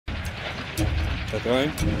They're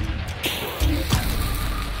throwing.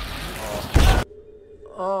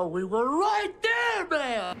 Oh, we were right there,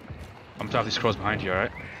 man! I'm top these scrolls behind you,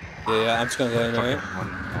 alright? Yeah, I'm just gonna go in, alright?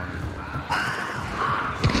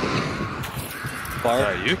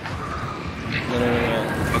 Fire? Is that you?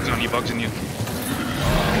 No. Bugs on you, bugs on you.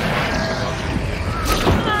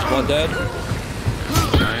 One dead.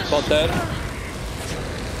 Nice. Both dead.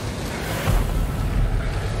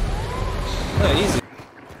 Yeah, easy.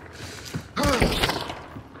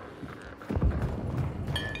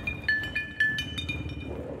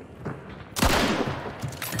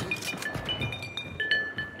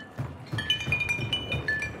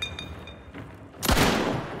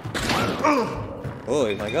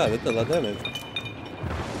 Oh my god, that's a lot of damage.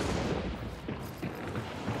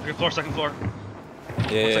 Second floor.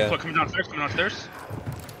 Yeah. Second floor, coming downstairs.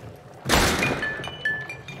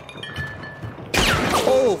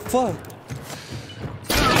 Oh, fuck!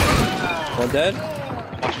 One dead.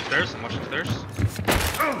 I'm watching stairs.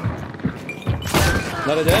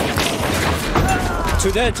 Another dead.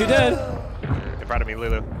 Two dead. In front of me,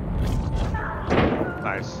 Lulu.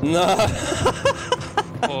 Nice. Nah.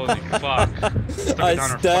 Holy fuck. I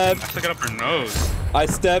stabbed. I stuck it up her nose. I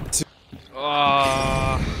stabbed two.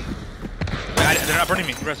 They're not burning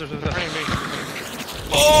me. They're burning me.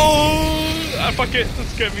 Oh! Fuck it.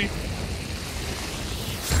 Let's get me.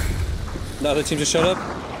 Another team just showed up.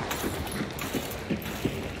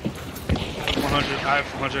 100. I have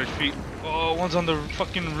 100 feet. Oh, one's on the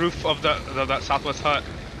fucking roof of that southwest hut.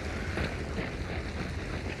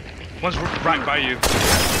 One's right by you.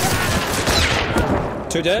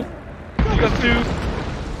 Two dead. You got two.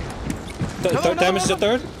 Third damage to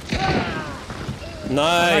third.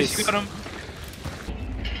 Nice. You got him.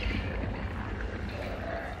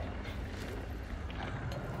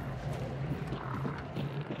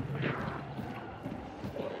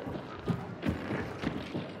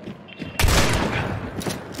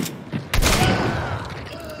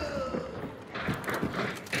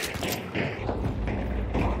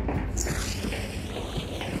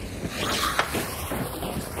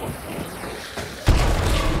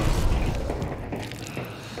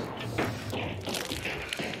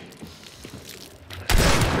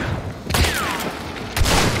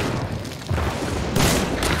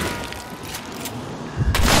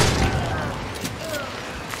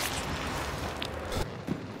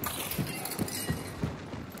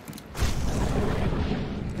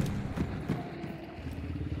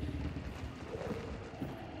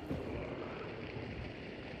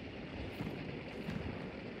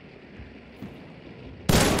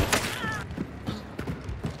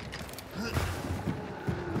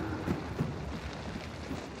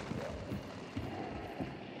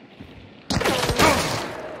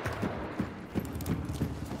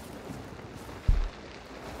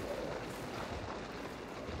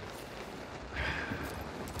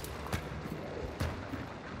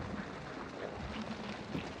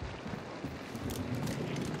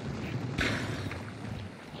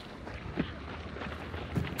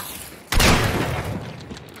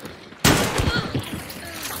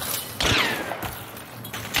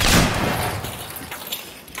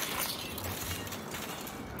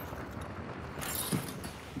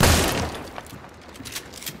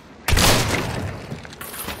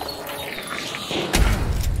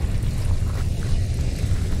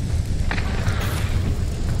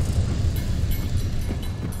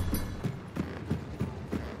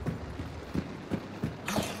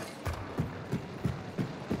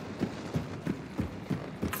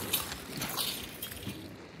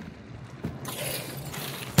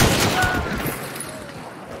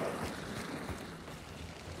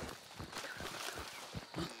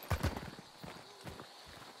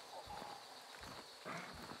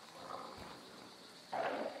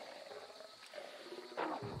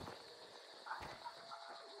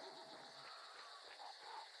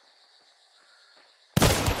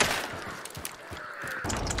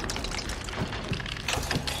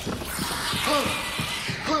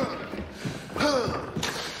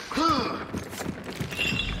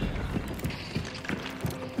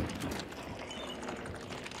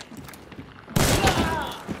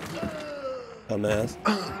 Dumbass.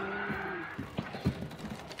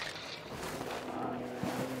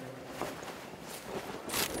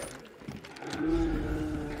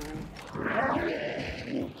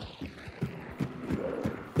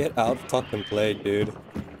 Get out, fucking play, dude.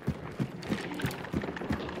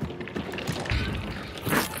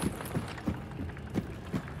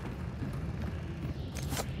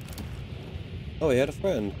 Oh, he had a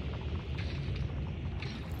friend.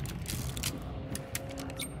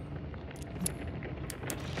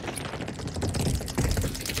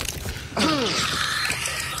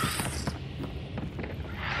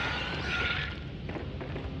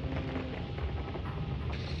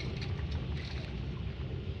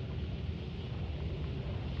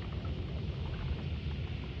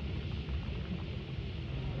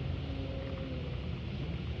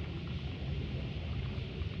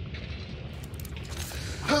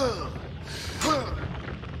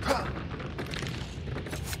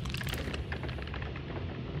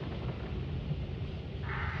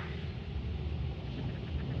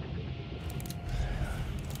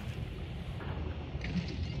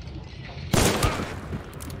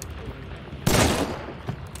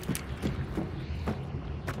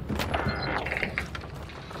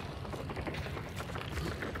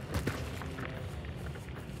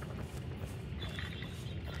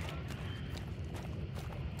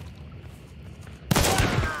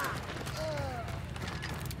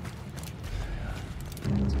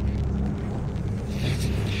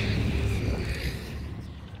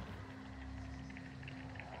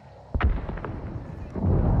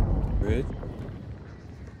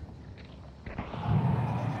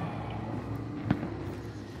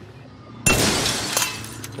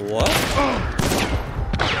 What?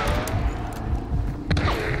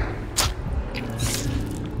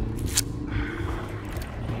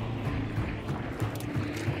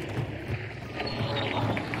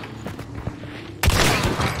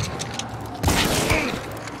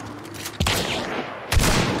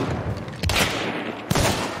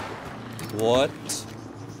 What?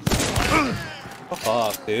 Fuck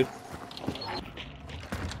off, dude.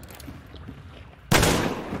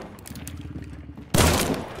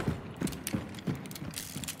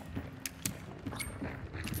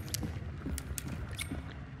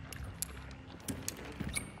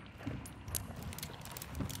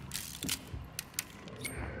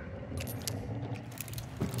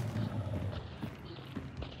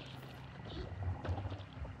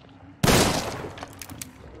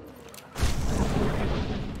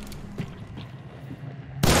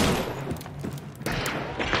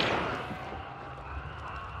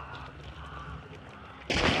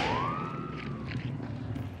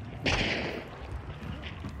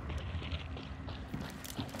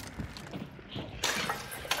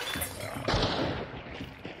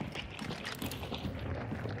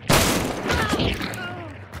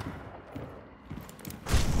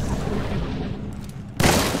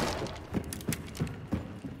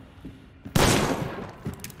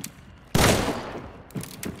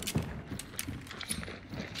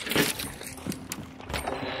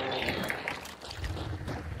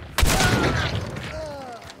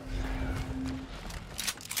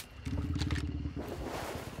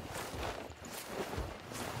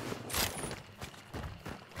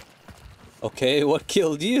 Okay, what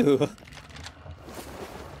killed you?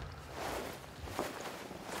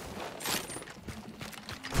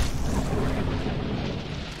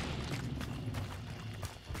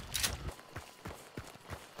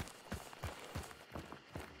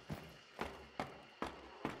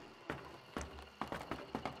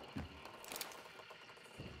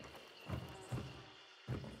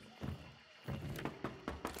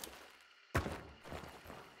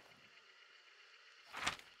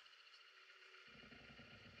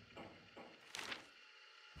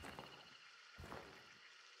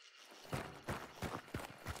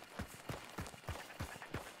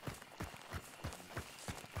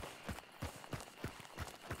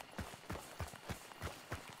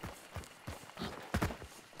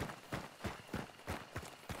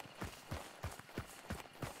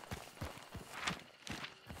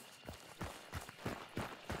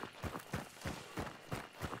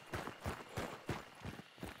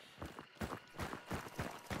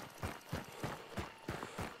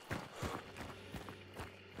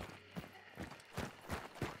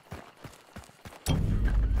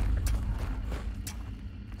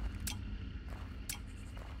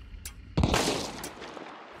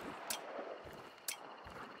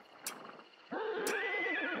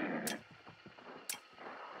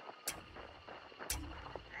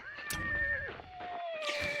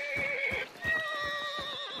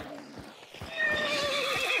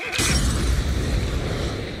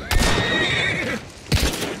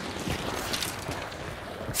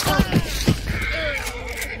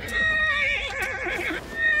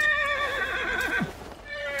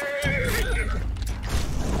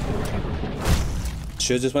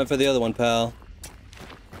 Should've just went for the other one, pal.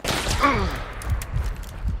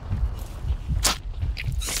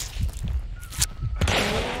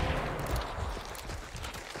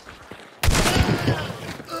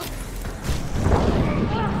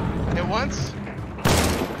 Hit once.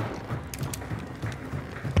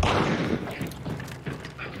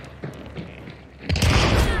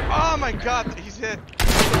 Oh my god, he's hit.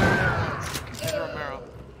 Hit Romero.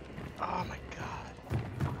 Oh my god.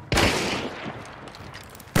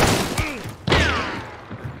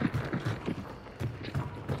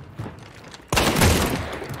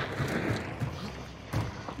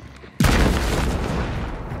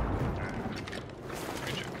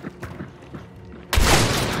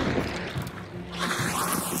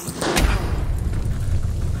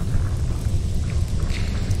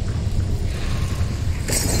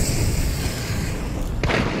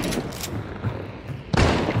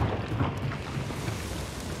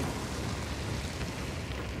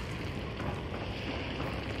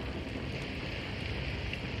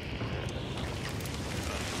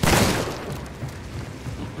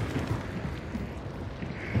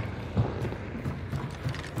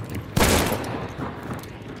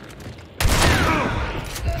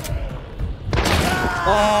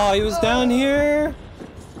 Oh, he was down here?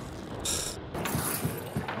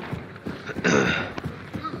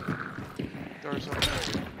 Doors open.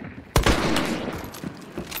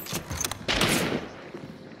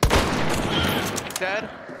 Dead.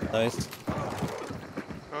 Nice.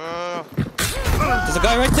 go. There's a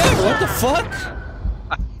guy right there. What the fuck?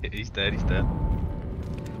 He's dead, he's dead.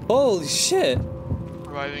 Holy shit.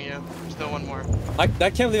 Reviving you. Still one more. I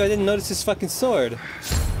can't believe I didn't notice his fucking sword.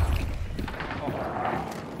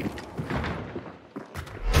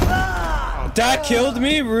 That killed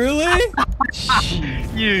me? Really?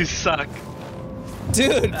 You suck.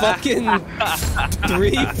 Dude, fucking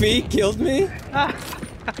 3 feet killed me?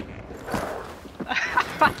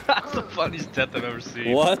 That's the funniest death I've ever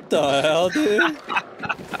seen. What the hell, dude?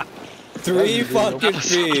 3 fucking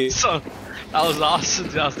feet. That was awesome,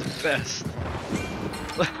 that was the best.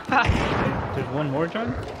 There's one more,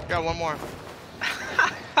 John? Got one more.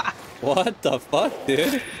 What the fuck,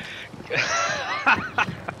 dude?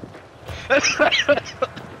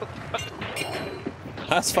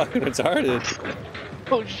 That's fucking retarded.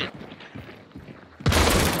 Oh shit.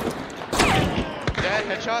 Dead,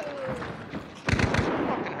 headshot.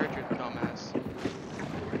 Fucking hurt your dumbass.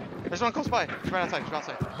 There's one close by. He's right outside, he's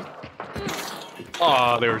outside.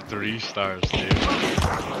 Oh, they were 3 stars, dude.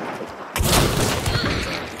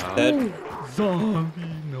 Dead. Zombie,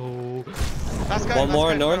 no. Last guy, One last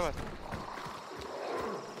more guy, north. front of us.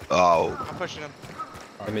 Oh. I'm pushing him.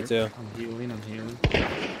 Yeah, me too. I'm healing.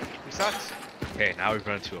 He sucks. Okay, now we've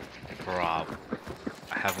run into a problem.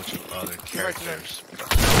 I have a bunch of other You're right to characters.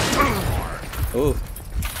 Ooh.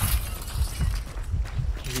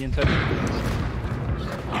 Is he inside?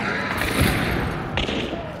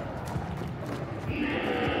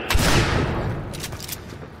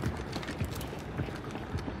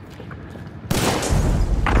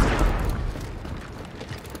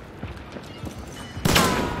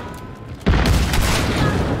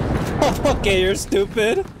 Okay, you're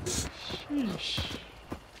stupid. Sheesh.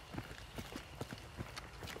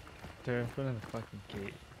 They're in front of the fucking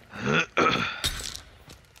gate.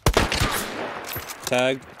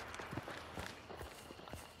 Tag.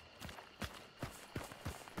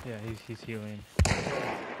 Yeah, he's healing.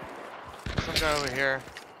 Some guy over here.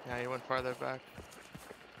 Yeah, he went farther back.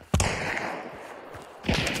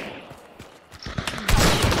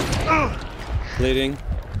 Bleeding.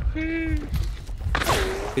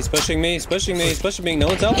 He's pushing me, he's pushing me, he's pushing me. No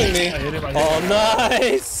one's helping me. I hit him. Oh,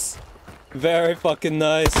 nice! Very fucking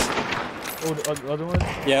nice. Oh, the other one?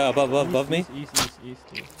 Yeah, above me.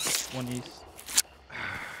 East. One east.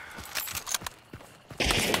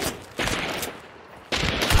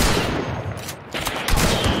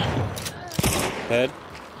 Head.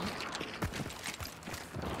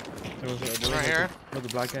 There was Right here. The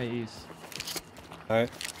black guy east. Alright.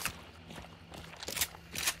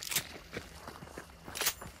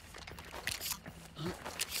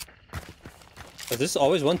 Is this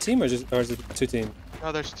always one team or is it 2 team?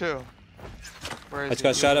 No, there's 2. Where I is just he?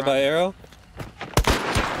 got shot at by arrow.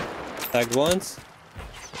 Tagged once.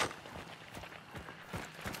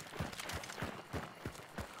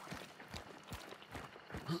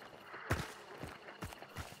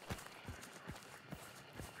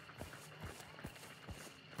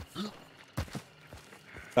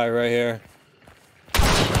 Guy right here.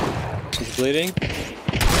 He's bleeding.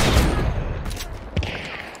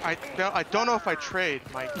 I don't know if I trade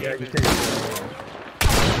my game. Yeah, you is- take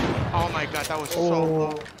Oh my god, that was so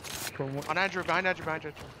low. On Andrew, behind Andrew.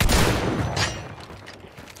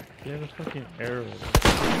 Yeah, the fucking arrow. I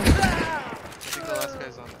think the last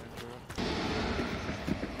guy's on Andrew.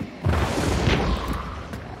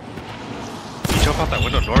 You jump out that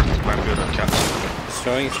window north, might be able to catch. He's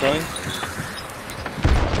throwing.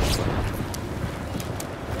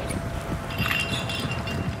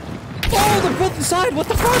 Oh, they're both inside. What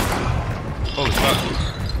the fuck? Holy fuck.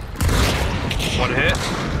 One hit.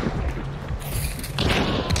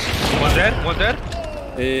 One dead.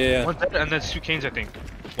 Yeah. One dead, and then 2 canes, I think.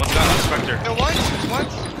 One got on Spectre. No, once.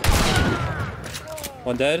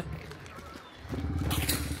 One dead.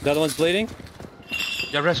 The other one's bleeding.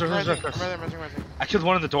 Yeah, rest. I'm resing. I killed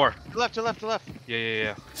one in the door. To left.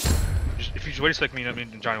 Yeah. If you just wait a second, I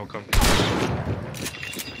mean, Johnny will come.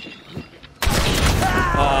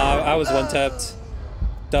 I was one tapped.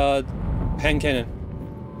 The hand cannon.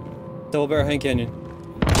 Double barrel hand cannon.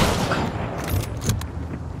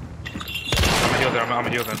 I'm gonna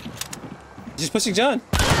heal them. Just pushing John.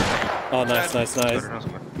 Oh, nice. One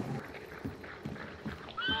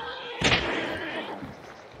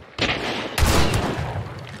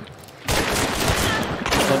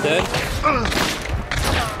dead.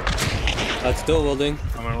 That's dual wielding.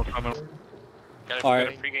 I'm gonna.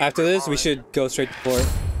 Alright, after this, we should go straight to port.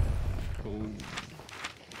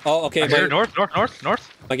 Oh, okay, Here, north.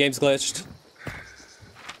 my game's glitched.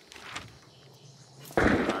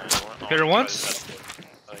 Hit her once.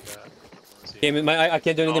 I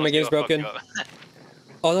can't do anything, my game's broken.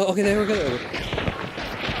 Oh no, okay, they were good.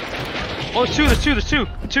 Oh, there's two.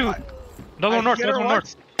 Another one north, hit her another one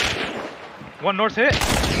north. One north hit.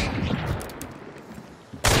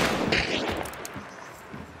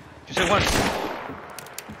 Just hit once.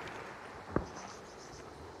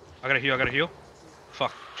 I gotta heal.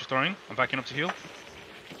 Fuck, just throwing. I'm backing up to heal.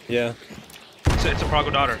 Yeah. It's a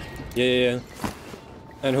Prago daughter. Yeah.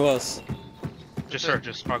 And who else? Just her,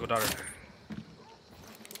 just Prago daughter.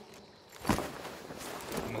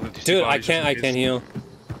 Dude, I can't heal.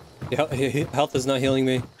 Health is not healing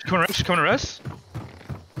me. She's coming to rest.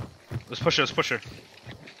 Let's push her. Could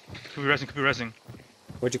be resing.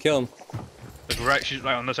 Where'd you kill him? Like she's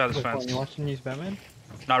right on the side of this fence. You watching these Batman?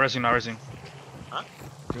 Not resing. Huh?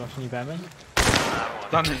 You watching these Batman?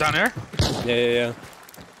 Down there? Yeah.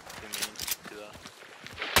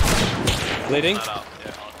 Bleeding? Not out.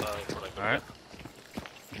 Yeah, for like Alright.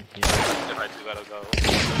 if I do gotta go.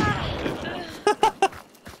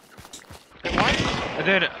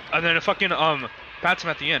 And then a fucking Phantom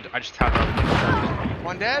at the end. I just tapped out.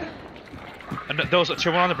 One dead. And there was a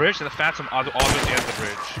tier 1 on the bridge and the Phantom all the way at the end of the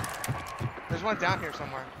bridge. There's one down here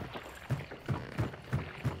somewhere.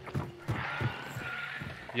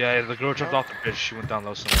 Yeah, the girl jumped off the bridge. She went down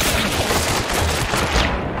low somewhere.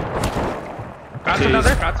 Phantom down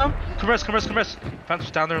there, Phantom? Come rest.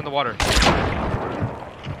 Phantom's down there in the water.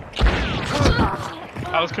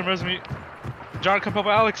 Alex, come res me. John, come help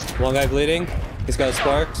Alex. One guy bleeding. He's got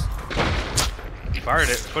sparks. He fired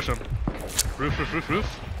it. Push him. Roof.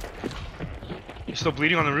 He's still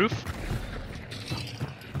bleeding on the roof.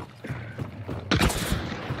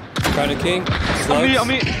 Crowned King. On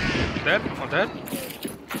me. Dead. One dead.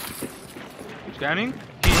 Scanning.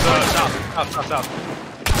 He's south.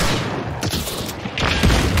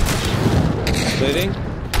 Bleeding.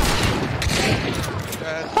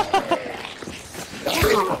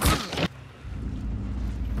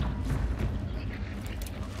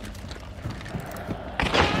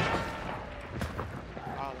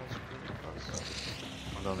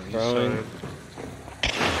 Throwing.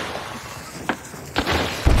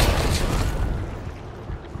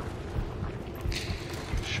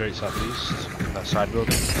 Straight southeast. That side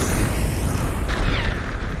building.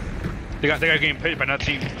 They got getting paid by that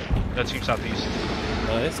team. That team southeast.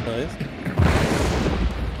 Nice.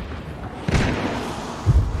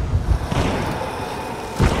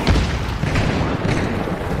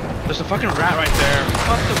 There's a fucking rat right there.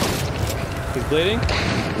 What the? He's bleeding.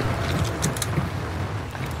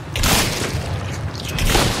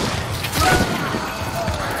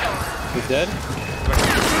 He's dead.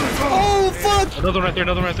 Oh fuck! Another one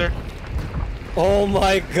right there. Oh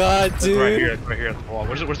my god, dude. Right here at the wall.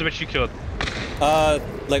 Where's the bitch you killed?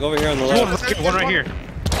 Like over here on the left. One right here.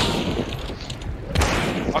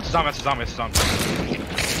 Oh, it's a zombie.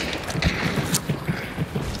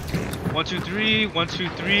 1, 2, 3. 1, 2,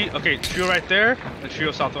 3. Okay, trio right there, and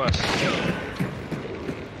trio southwest.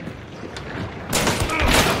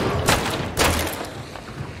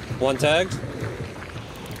 One tagged.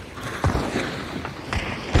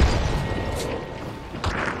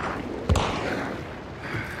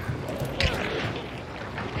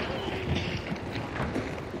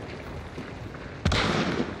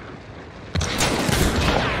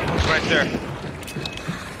 Right there.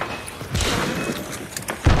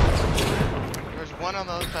 There's one on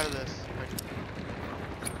the other side of this.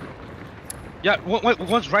 Yeah,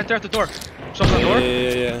 one's right there at the door. Someone's on the door.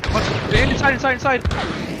 Yeah. One's inside.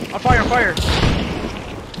 On fire.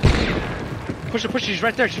 Push her. She's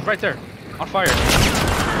right there. On fire.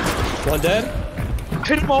 One dead.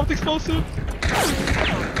 Hit him all with explosive.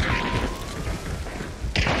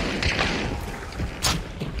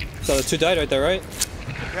 So the two died right there, right?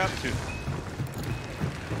 Yep. 2.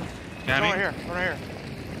 One right here.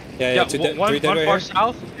 Yeah. Three Dead one right far here.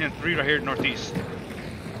 south and 3 right here northeast.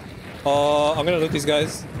 I'm gonna loot these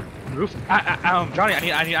guys. Roof. Johnny,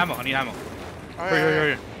 I need ammo. Oh,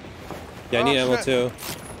 Hurry. Yeah, I need Oh, ammo shit. too.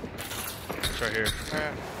 It's right here.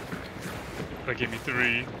 Alright. That gave me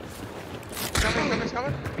 3. Coming.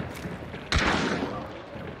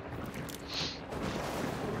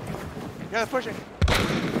 Yeah, they're pushing.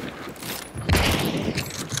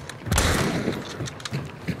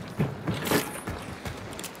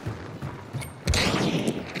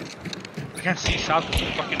 I can't see south because the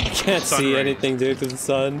fucking Can't sun see rays. anything, dude, to the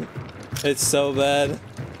sun. It's so bad. How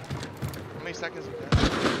many seconds is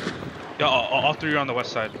that? Yeah, all 3 are on the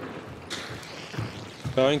west side.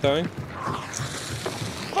 Throwing. Fuck!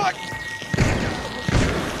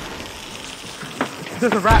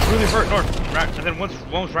 There's a rat really hurt north. Rat, and then one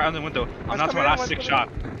was right on the window. I'm not to my last 6 shot.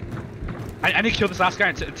 I need to kill this last guy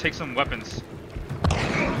and take some weapons.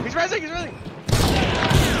 He's rising!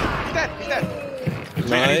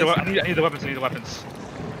 Nice. I need the weapons. I need the weapons.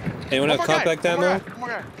 Anyone have compact ammo? One more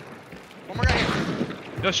guy. One more guy here.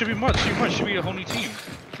 No, should be much. Should be a whole new team.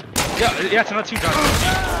 Yeah, it's another team. Guys.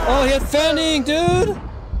 Oh, he had fanning, dude.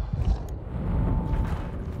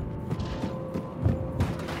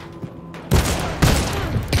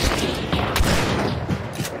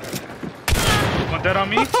 One dead on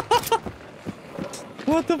me.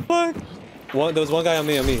 What the fuck? There was one guy on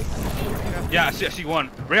me. Yeah, I see one.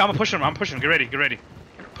 Ray, I'm gonna push him. Get ready.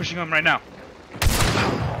 Pushing him right now.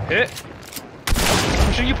 Hit.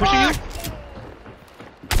 Pushing you.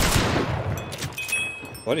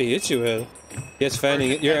 What did he hit you with? He has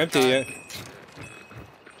fanning. You're empty. Yeah.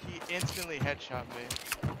 He instantly headshot me.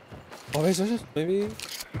 Oh, wait, maybe.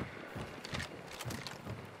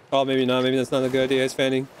 Oh, maybe not. Maybe that's not a good idea. He's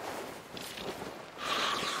fanning.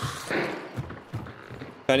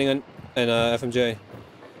 Fanning on and FMJ.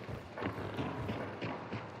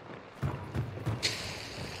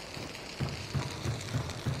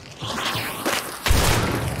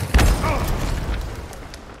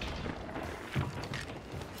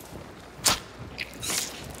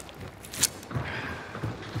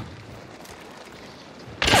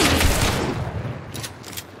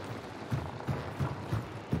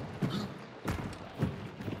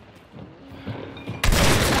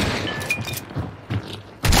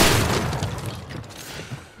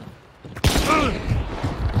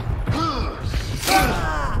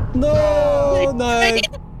 No, nice.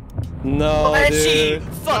 No, dude.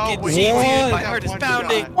 Fucking No, genius. what? My heart is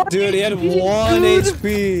pounding. Dude, he had 1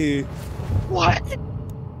 HP. What?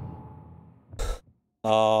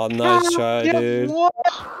 Oh, nice try, dude.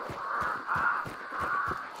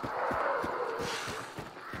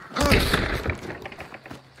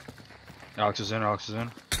 Alex is in.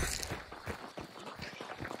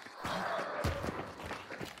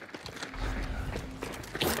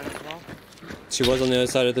 She was on the other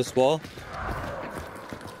side of this wall.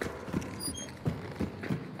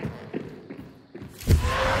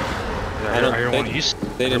 Yeah, I don't I hear one think east.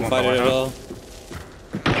 they didn't fight it at all.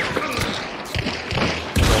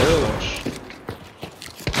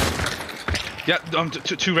 Yeah,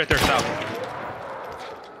 two right there south.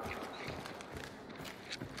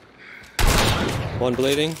 One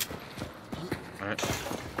bleeding. Alright.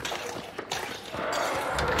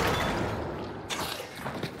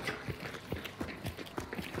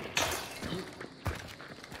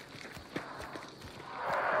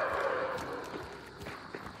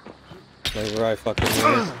 Like right fucking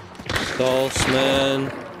here. Dulce, man.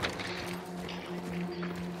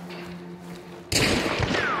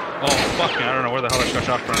 Oh, fuck me. I don't know where the hell I got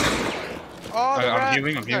shot from. Oh, the I'm rat.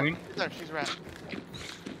 healing. She's there. She's a rat.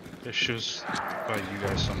 This shoes by you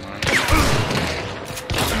guys somewhere.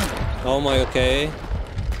 Oh my, okay.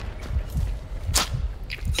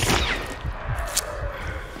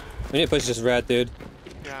 We need to push this rat, dude.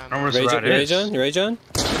 Yeah, I don't know where this rat is. You ready, John?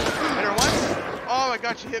 hit her once. Oh my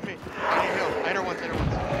god, she hit me. I need a heal. I hit her once. I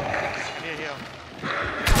need a heal.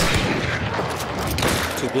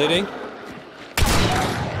 2 bleeding.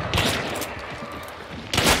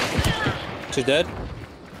 2 dead.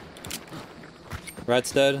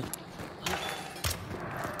 Rat's dead.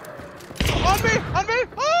 On me!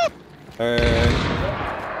 Oh!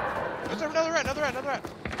 There's another rat.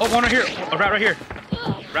 Oh, one right here. A rat right here.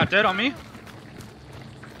 Rat dead on me.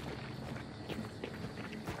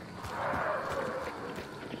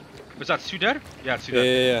 Was that 2 dead? Yeah, 2 dead.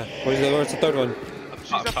 Yeah. Where's the 3rd one?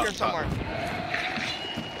 She's up here somewhere.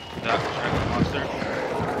 That monster.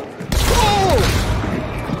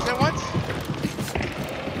 Is that once?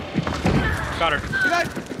 Got her.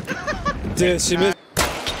 Dude, she missed.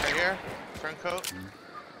 Right here. Front coat.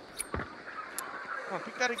 Come on,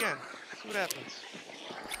 pick that again. See what happens.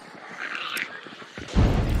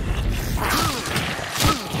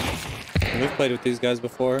 We've played with these guys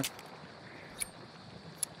before.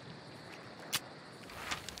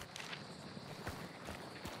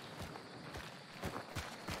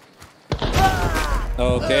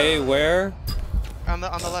 Okay, where? On the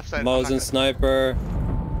left side. Mosin sniper.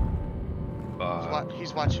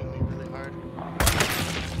 He's watching me really hard.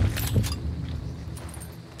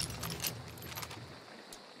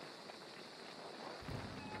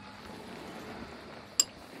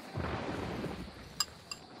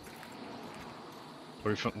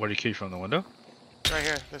 Where do you kill from the window? Right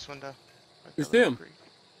here, this window. Right You there, see him?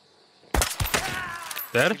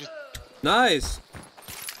 Dead? Nice.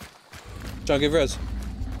 John, give res.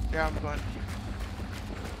 Yeah, I'm going.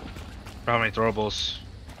 How many throwables?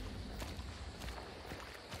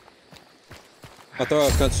 I'll throw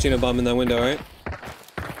a concertina bomb in that window, right?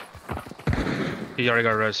 He already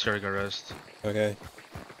got res. Okay.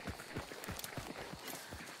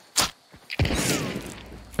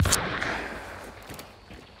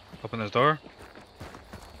 Open this door.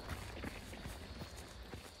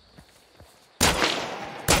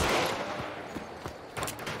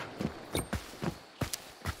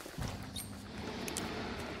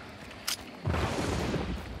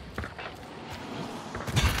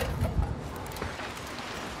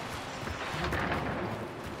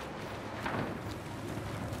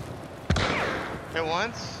 Hit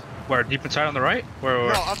once. Where? Deep inside on the right? Where?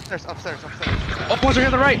 No, upstairs. Oh, one's right here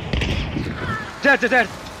on the right! Dead!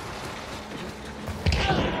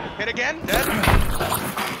 Hit again. Dead.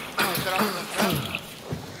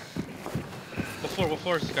 What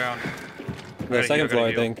floor is this guy on? The Right second here, floor, I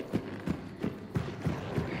right here. think.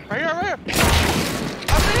 Right here.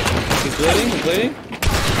 He's bleeding.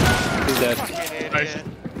 He's dead. Fucking Nice. idiot.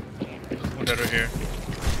 One dead right here.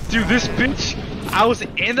 Dude, this bitch! I was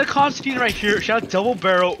in the concertina right here, shot double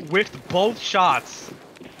barrel with both shots.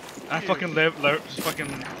 I fucking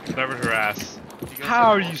fucking levered her ass.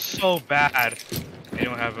 How are you so bad?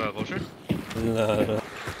 Anyone have a vulture? No.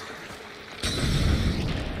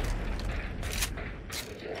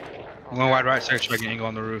 I'm going wide right side, checking angle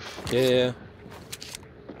on the roof. Yeah.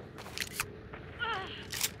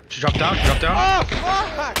 She dropped down. Oh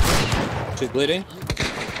fuck! She's bleeding.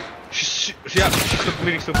 She's still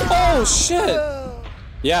bleeding. Oh shit!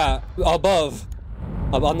 Yeah, above.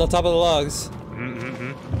 On the top of the logs.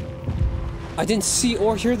 I didn't see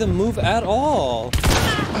or hear them move at all.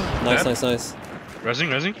 Nice.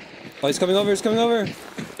 Resing. Oh, he's coming over.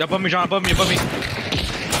 Yeah, above me, John, above me.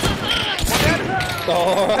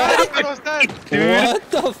 Alright. I was dead. Dude.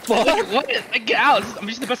 What the fuck? What? Get out! I'm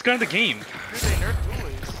using the best gun in the game. Dude, they nerfed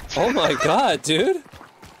dualies. Oh my god, dude.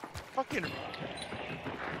 Fucking.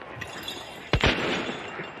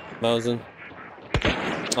 Mosin.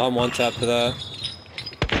 I'm one tap for that.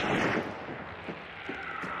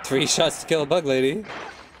 3 shots to kill a bug lady.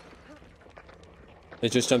 They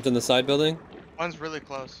just jumped in the side building. One's really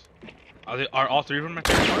close. Are all 3 of them at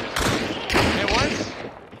the Hit once.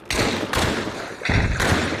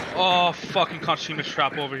 Oh, fucking consumer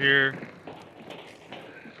trap over here.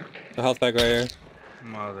 A health bag right here.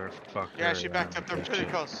 Motherfucker. Yeah, she backed up. They're pretty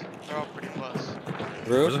close. They're all pretty close. Where's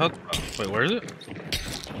Roof. the health? Wait, where is it?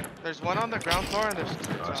 There's one on the ground floor and there's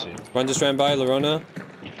two Oh, I see. One just ran by, Lorona.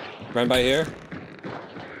 Ran by here.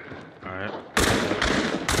 Alright.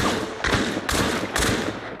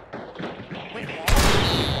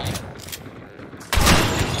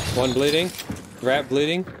 One bleeding. Rat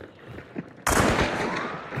bleeding.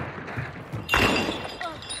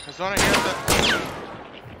 There's one here that.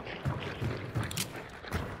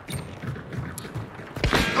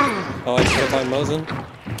 Oh, I still find Mosin.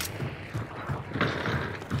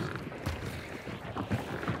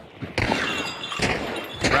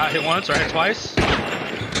 Rat hit once, rat hit twice. Rat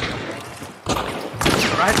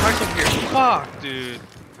hit twice over here. Fuck, dude.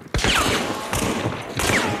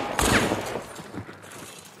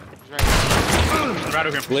 Rat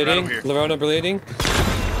over here. Bleeding. Rat over here. Lorona bleeding.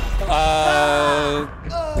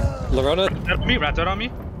 Lorona. Dead on me. Rat dead on me.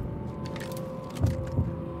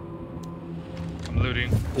 I'm looting.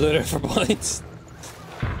 Looter for points.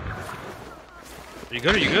 Are you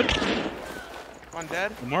good? One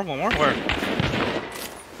dead. One more. Where?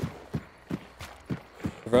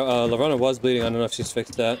 Lorona was bleeding. I don't know if she's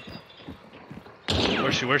fixed that.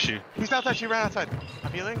 Where's she? He's outside. She ran outside.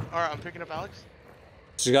 I'm healing. Or I'm picking up Alex.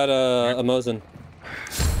 She got a Mosin.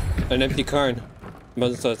 An empty Karn.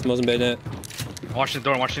 Mosin, so it's Mosin bayonet. I'm watching the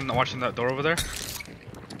door. I'm watching that door over there.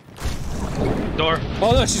 Door.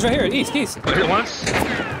 Oh no, she's right here. East. I hit her once.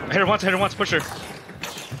 I hit her once. Push her.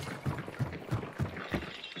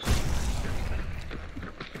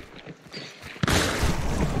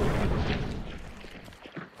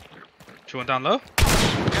 She went down low.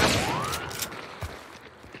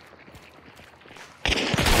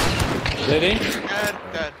 Bleeding.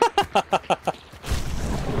 Dead.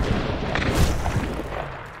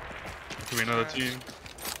 Give me another team.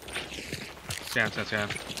 Stand. I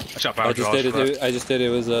shot I by just did it. I just did it. It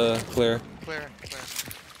was clear. Clear.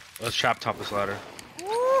 Let's trap top this ladder.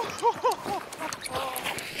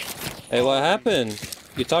 Hey, what happened?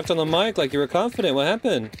 You talked on the mic like you were confident. What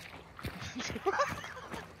happened?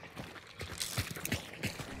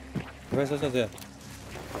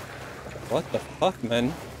 What the fuck,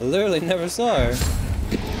 man? I literally never saw her.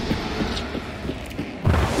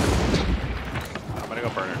 I'm gonna go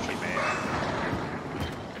burn her tree, man.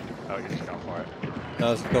 Oh, you're just going for it. No,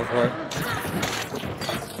 let's go for it.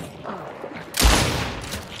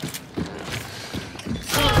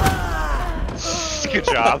 Good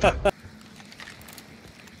job.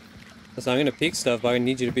 Listen, I'm gonna peek stuff, but I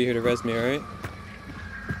need you to be here to res me, alright?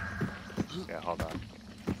 Yeah, hold on.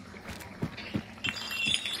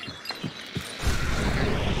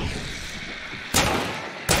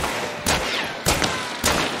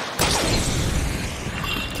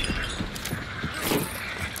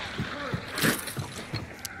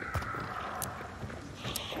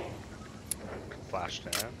 Rushed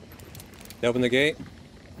in. They open the gate.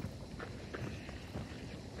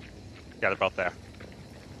 Yeah, they're both there.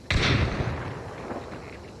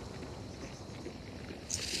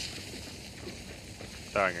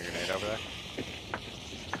 Throwing a grenade over there.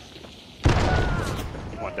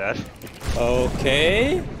 One dead.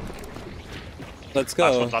 Okay. Let's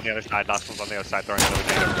Last go. one's on the other side. Last one's on the other side throwing another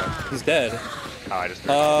grenade over there. He's dead. Oh, I just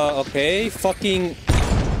Okay. Fucking.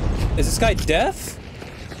 Is this guy deaf?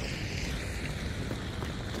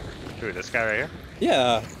 Who, this guy right here?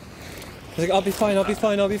 Yeah. He's like, I'll be fine, I'll be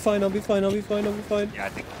fine, I'll be fine, I'll be fine, I'll be fine, I'll be fine. Yeah, I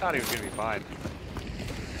think he thought he was gonna be fine.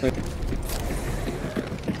 Wait.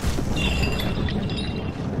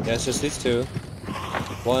 Yeah, it's just these two.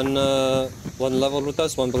 One level with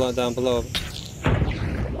us, one below, down below.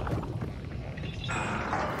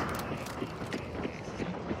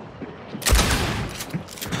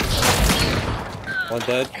 One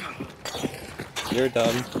dead. You're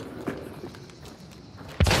done.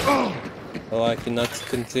 Oh, I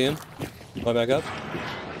couldn't see him. Go back up.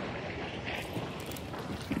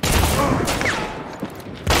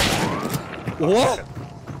 What?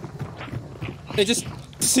 It just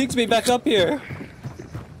sinks me back up here.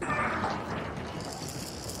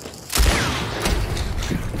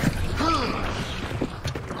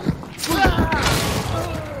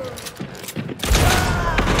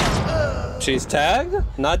 She's tagged?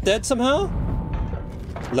 Not dead somehow?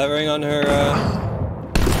 Levering on her,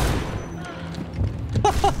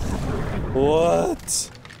 What? Is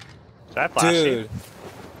that flashy? Dude.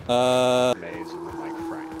 Maze and then like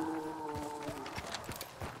Frank.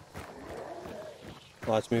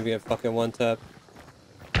 Watch me get fucking one tap.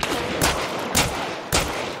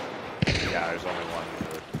 Yeah, there's only one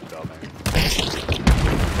in the building.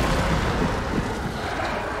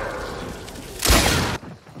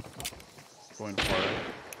 Going for it.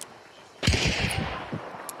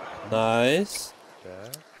 Nice.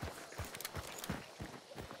 Okay.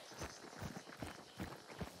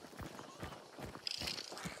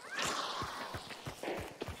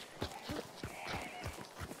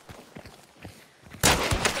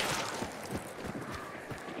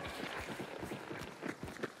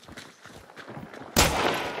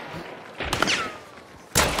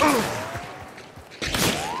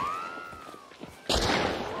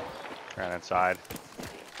 Ran inside.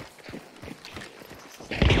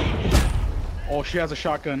 Oh, she has a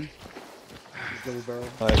shotgun. Double barrel.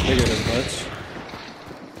 I figured as much.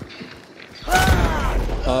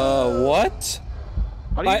 What?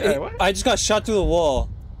 How do you, what? I just got shot through the wall.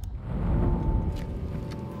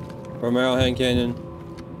 Romero hand canyon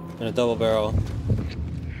and a double barrel.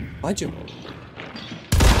 Why'd you?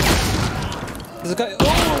 There's a guy.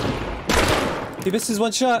 Oh! He missed his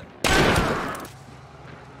one shot.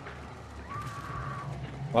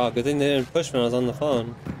 Wow, good thing they didn't push when I was on the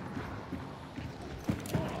phone.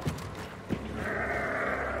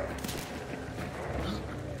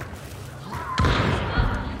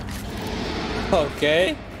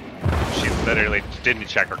 Okay. She literally didn't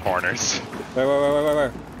check her corners.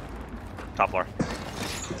 Where? Top floor.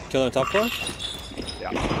 Kill on top floor?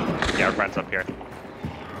 Yeah. Yeah, our friend's up here.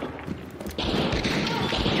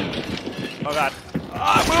 Oh god.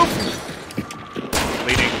 Ah, move!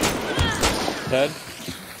 Bleeding. Dead.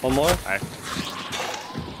 One more. Alright.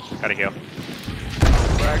 Gotta heal.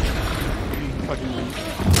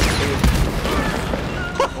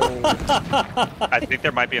 I think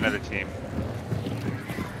there might be another team.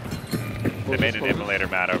 They made an immolator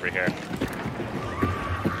mat over here.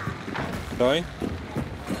 Sorry?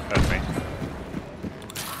 That's me.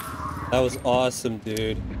 That was awesome,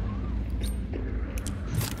 dude.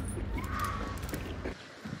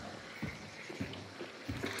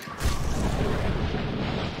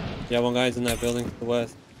 Yeah, one guy's in that building to the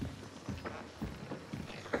west.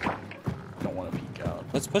 Don't want to peek out.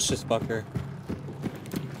 Let's push this fucker.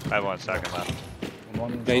 I have 1 second left.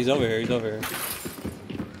 Yeah, he's over here, he's over here.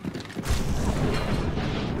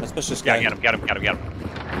 Let's push this guy. Yeah, get him. Right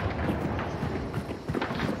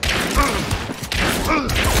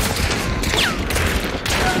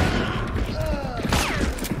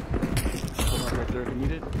there if you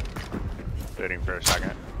need it. Waiting for a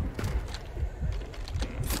second.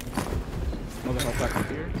 Another health back up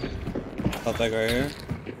here. I'll back right here.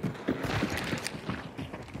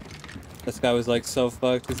 This guy was like so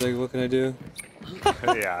fucked, he's like, what can I do?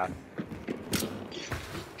 Yeah.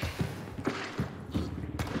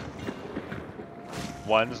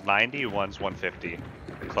 One's 90, one's 150.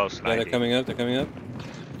 Close to Yeah, 90. they're coming up, they're coming up.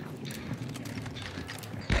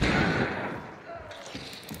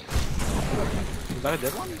 Is that a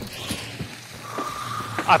dead one?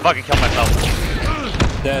 I fucking killed myself.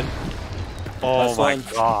 Dead. Oh Last my one.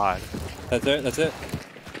 god. That's it. That's it.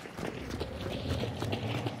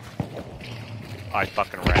 I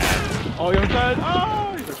fucking ran. Oh, you're dead!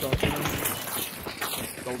 Oh! He's across him.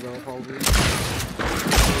 Double barrel probably.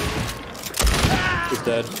 He's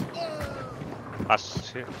dead.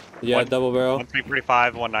 Last two. Yeah, One- double barrel.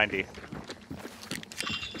 1345, 190.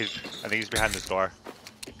 I think he's behind this door.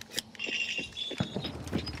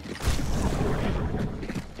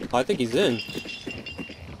 I think he's in.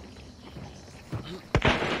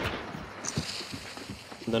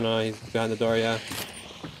 No, he's behind the door, yeah.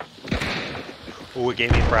 Ooh, it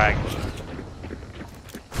gave me a frag.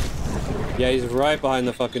 Yeah, he's right behind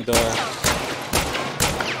the fucking door.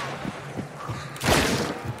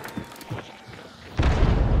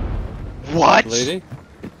 What? Lady?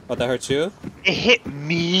 Oh, that hurt you? It hit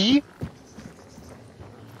me?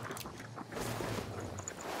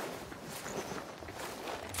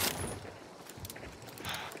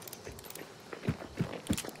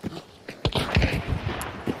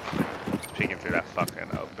 Just peeking through that fucking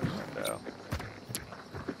open window.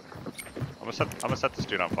 I'm gonna set this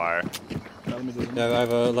dude on fire. Yeah, let me do it. Yeah, I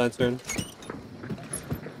have a lantern.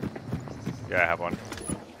 Yeah, I have one.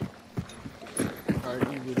 Alright,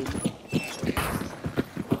 easy, dude.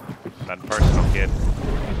 None personal, kid.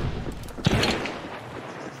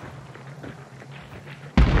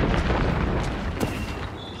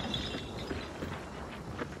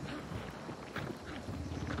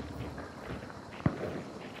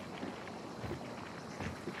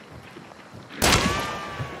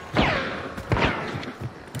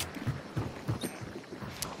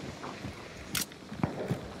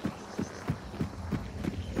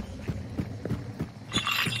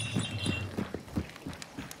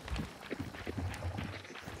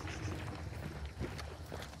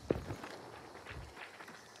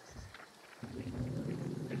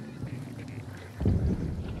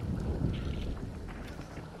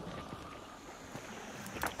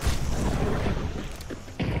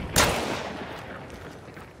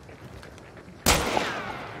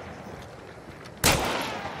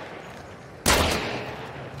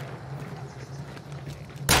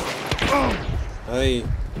 Hey.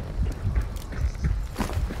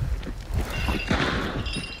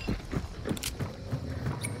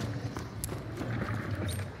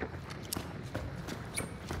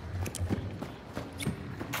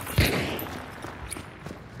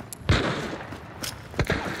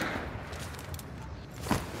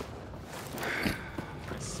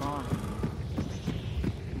 Son.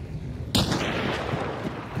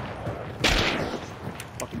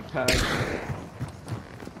 Fucking tag.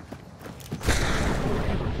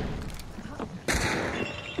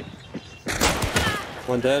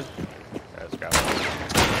 One dead. Yeah, let's go.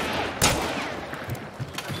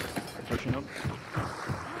 Pushing up.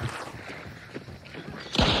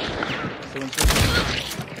 Still in first.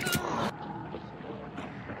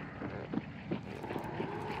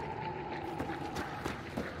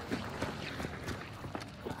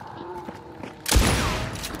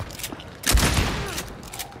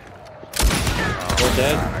 One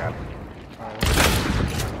dead.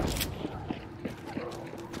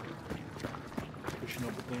 Pushing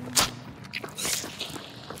up again.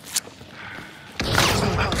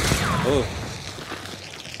 Oh.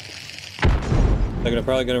 They're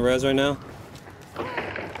probably gonna res right now.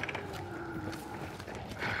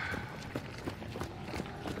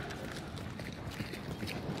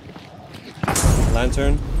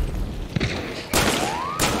 Lantern.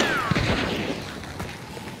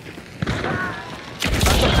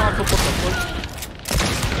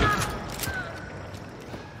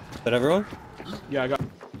 Is that everyone? Yeah, I got.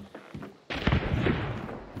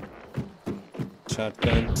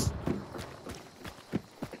 Shotgun.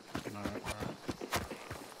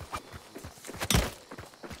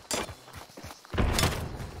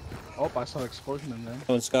 Oh, I saw an explosion in there.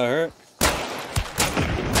 Someone's got hurt.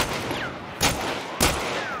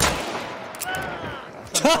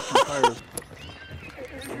 Fucking tires.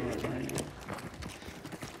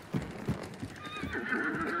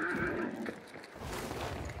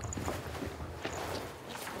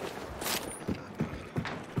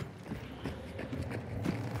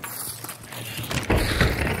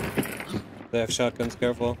 They have shotguns,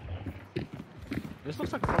 careful. This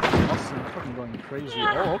looks like fucking Austin fucking going crazy.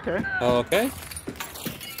 Oh, okay. Oh, okay.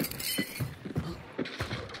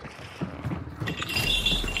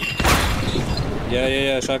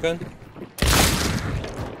 Yeah, shotgun.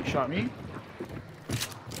 He shot me.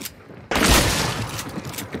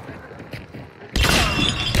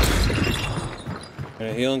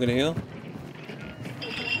 Gonna heal.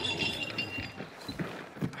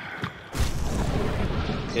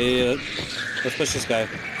 Hey, let's push this guy.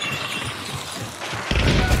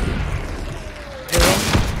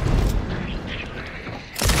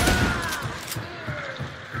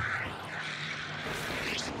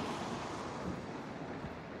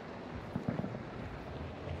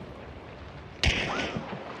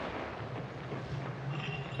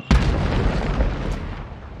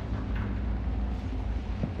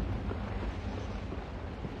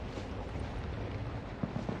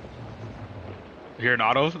 You hear an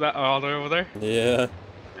auto that all the way over there? Yeah.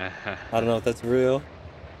 I don't know if that's real.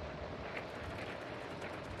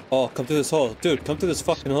 Oh, come through this hole. Dude, come through this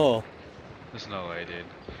fucking hole. There's no way, dude.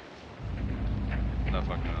 No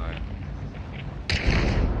fucking way.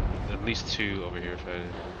 At least 2 over here, Fed.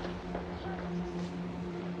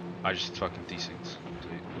 I just fucking desyncs.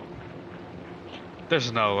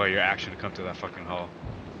 There's no way you're actually gonna come through that fucking hole.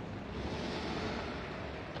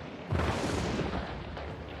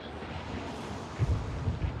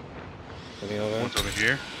 One's over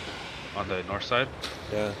here, on the north side.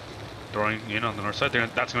 Yeah. Throwing in on the north side.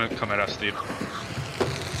 That's gonna come at us, dude.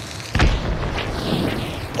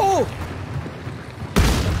 Oh!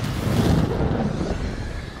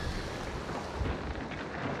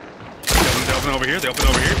 They open over here. They open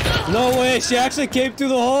over here. No way! She actually came through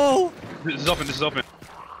the hole! This is open. This is open.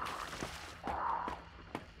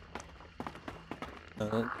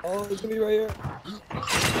 Oh, it's gonna be right here.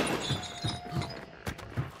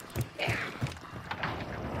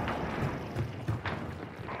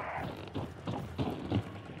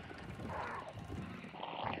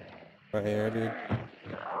 Right here, dude.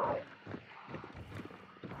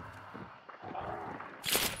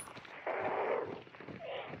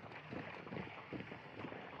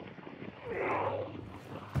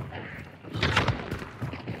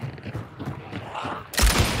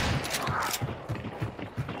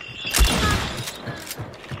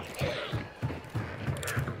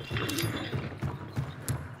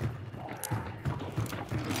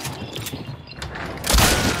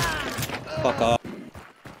 Fuck off.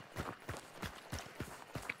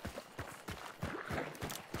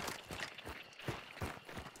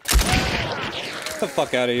 Get the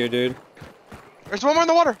fuck out of here, dude. There's one more in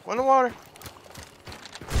the water. One in the water.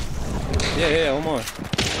 Yeah, one more.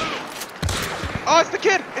 Oh, it's the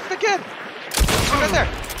kid. It's the kid. Right there.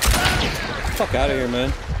 Get the fuck out of here,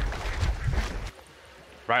 man.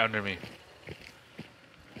 Right under me.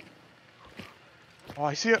 Oh,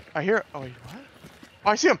 I see it. I hear it. Oh, wait, what? Oh,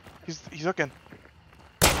 I see him. He's looking.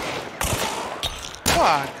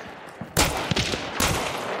 Fuck.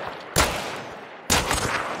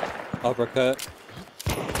 Uppercut.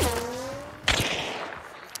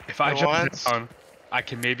 If I jump down, I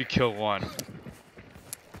can maybe kill one.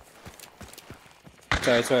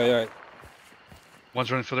 Sorry. One's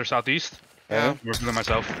running further southeast. Yeah. Working on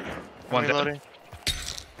myself. One dead. Reloading.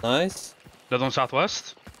 Nice. The other one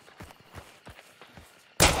southwest.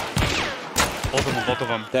 Both of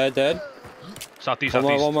them. Dead. Southeast, One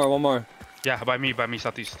southeast. more. Yeah, by me,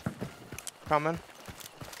 southeast. Coming.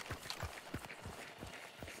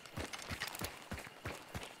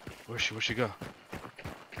 Where'd she go?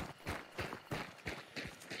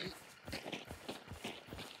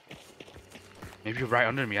 Maybe you're right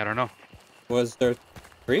under me, I don't know. Was there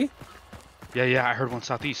 3? Yeah, I heard one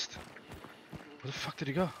southeast. Where the fuck did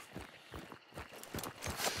he go?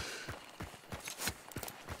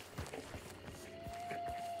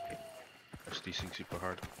 Just desync super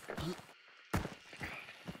hard.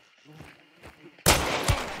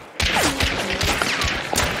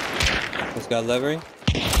 This guy levering.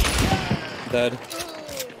 Dead.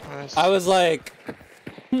 Nice. I was like,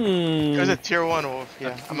 It was a tier 1 wolf.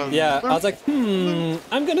 Yeah. Yeah, I was like,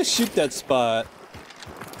 I'm gonna shoot that spot.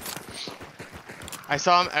 I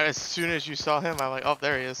saw him as soon as you saw him. I'm like, oh,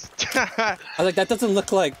 there he is. I was like, that doesn't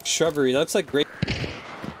look like shrubbery. That looks like great.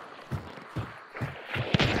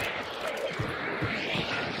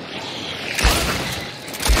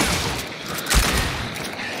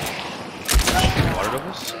 Water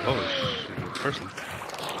doubles? Oh, shit, person.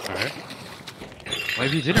 Alright.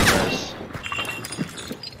 Maybe he didn't res.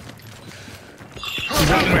 He's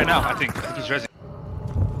resing right now, I think he's resing.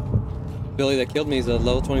 Billy that killed me is a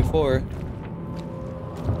level 24.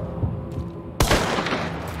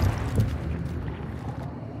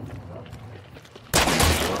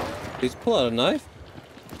 He's pull out a knife.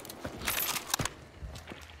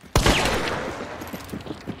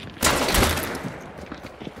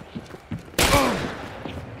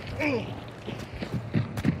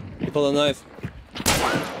 He pulled a knife.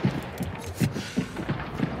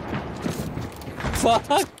 Fuck!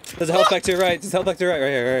 There's a health back to your right. There's a health back to your right. Right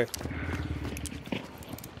here.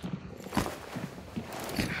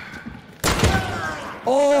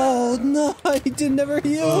 Oh no! He did never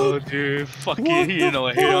heal. Oh, dude, fuck What it. He didn't the know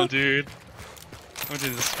what hit him, fuck? dude. I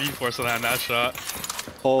did the speed force on that shot.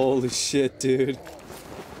 Holy shit, dude!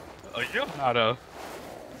 Oh, you have an auto.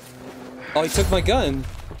 Oh, he took my gun.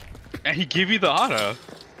 And he gave you the auto.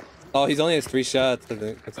 Oh, he's only has 3 shots. I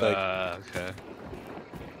think it's like. Okay.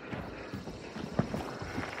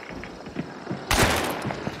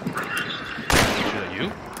 Is that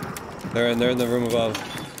you? They're in the room above.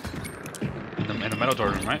 in the metal door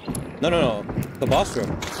room, right? No, no, no. The boss room.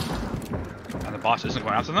 And the boss isn't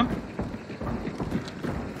going after them?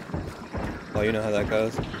 Well, you know how that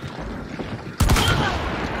goes.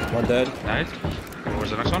 One dead. Nice. Where's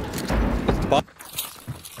the next one? It's boss.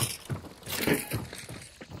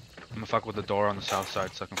 I'm gonna fuck with the door on the south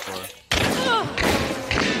side, second floor.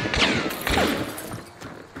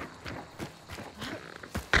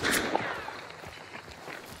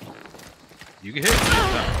 You get hit.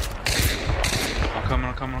 I'm coming,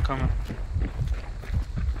 I'm coming, I'm coming.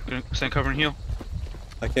 Stand cover and heal.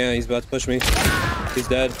 I can't. He's about to push me. He's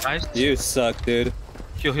dead. Nice. You suck, dude.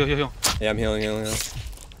 Heal, heal, heal, heal. Yeah, I'm healing, healing, healing.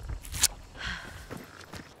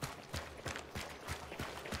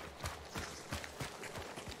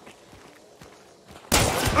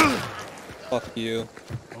 Fuck you.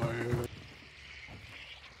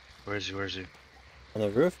 Where is he? Where is he? On the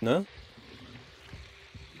roof? No?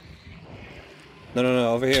 No, no,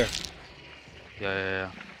 no. Over here. Yeah,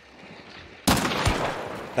 yeah, yeah.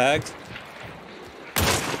 Tagged.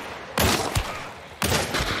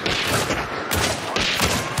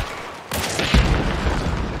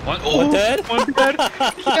 One dead? One dead.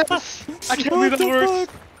 Yes. I can't believe that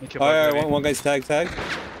works. Alright, one guy's tagged.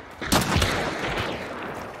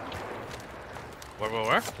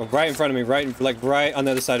 Where? Oh, right in front of me, right on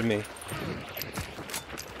the other side of me.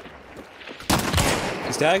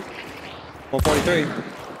 He's tagged. 143.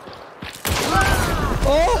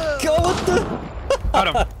 Oh god, what the? Got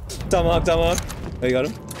him. Tomahawk. Oh, you got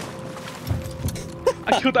him?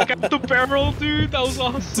 I killed that guy with the barrel, dude. That was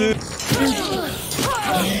awesome. Dude. Fuck,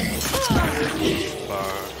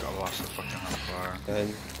 I lost the fucking fire. Go ahead.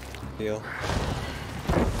 Heal.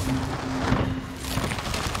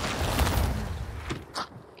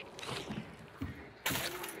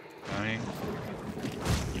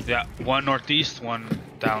 Yeah, one northeast, one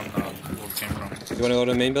down where we came from. Do you want to go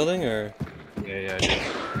to the main building or? Yeah, yeah. You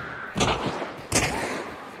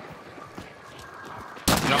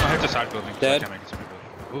know, I'm gonna head to side building. Dead. I can't make it to the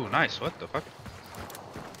building. Ooh, nice. What the fuck?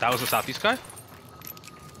 That was the southeast guy?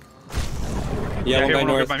 Yeah, one guy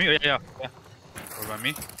north. By me. Yeah. Over by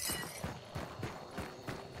me.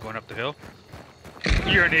 Going up the hill.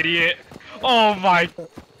 You're an idiot. Oh my. He was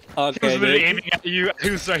Okay, literally dude. aiming at you. He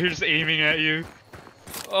was right here just aiming at you.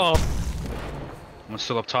 Oh. One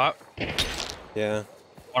still up top. Yeah.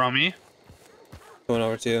 One on me. Going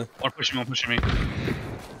over to you. One pushing me.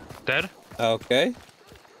 Dead. Okay.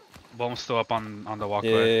 One's still up on the Yeah,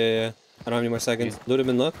 walkway. yeah. I don't have any more seconds. Loot him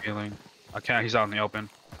and look. Healing. I can't. He's out in the open.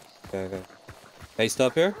 Okay. Hey, still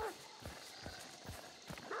up here?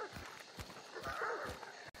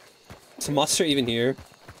 Is the monster even here?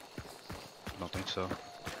 I don't think so.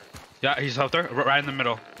 Yeah, he's out there, right in the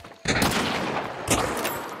middle.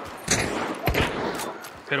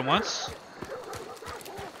 Hit him once.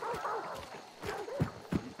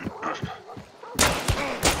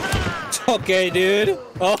 Okay, dude.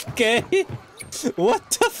 Okay. What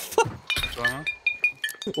the fuck? What's going on?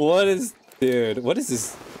 What is... Dude, what is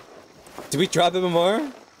this? Did we drop him more?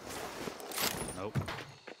 Nope.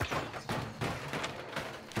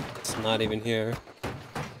 It's not even here.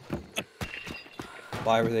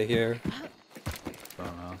 Why were they here? I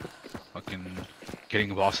don't know. Fucking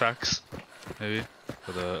getting ball sacks, maybe,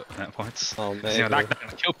 for the net points. Oh, man. You know, not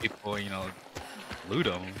gonna kill people, you know, loot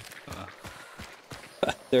them.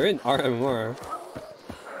 They're in RMR.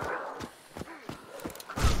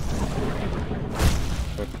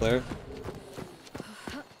 We're clear.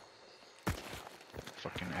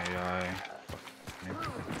 Fucking AI.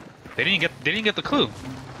 They didn't get the clue.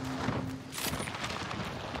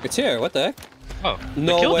 It's here. What the heck? Oh, they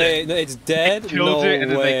No killed way. it. No, it's dead? They killed No it and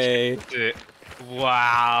then way. they killed it.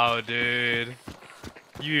 Wow, dude.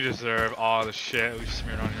 You deserve all the shit we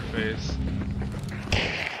smeared on your face.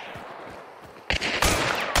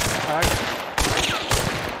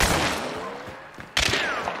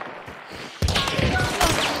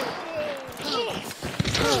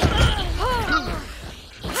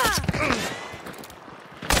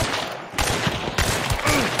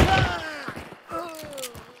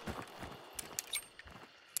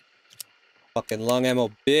 Fucking long ammo,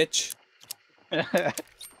 bitch.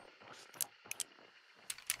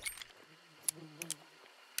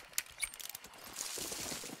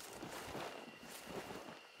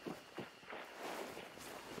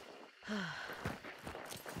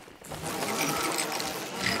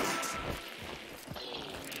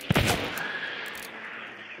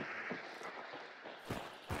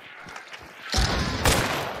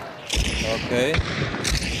 Okay.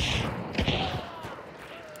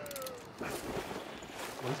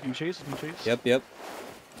 Can chase? Can chase? Yep.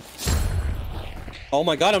 Oh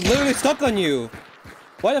my god, I'm literally stuck on you!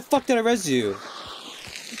 Why the fuck did I res you?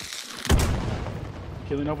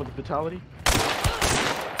 Killing up with the fatality.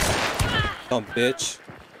 Dumb bitch.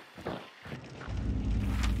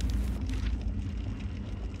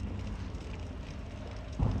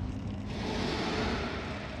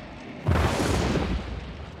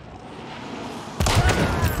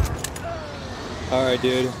 Alright,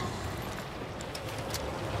 dude.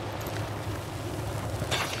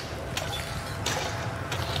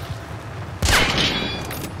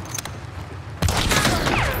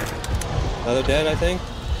 Another dead, I think.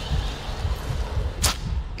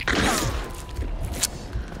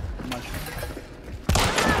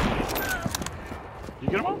 You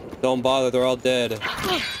get him all? Don't bother, they're all dead.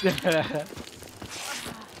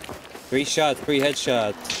 3 shots, 3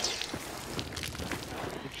 headshots.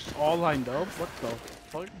 It's all lined up. What the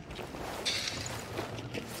fuck?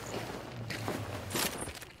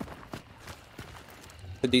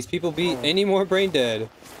 Could these people be any more brain dead?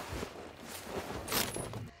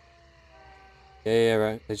 Yeah,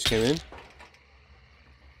 right. They just came in.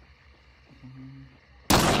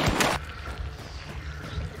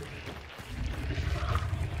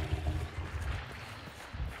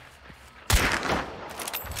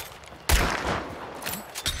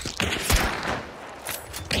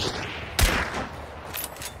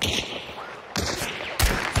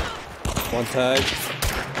 One tag.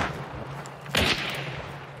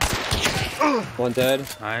 One dead.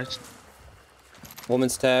 Nice.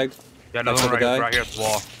 Woman's tagged. Yeah, another one right here at the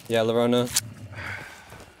wall. Yeah, Lerona.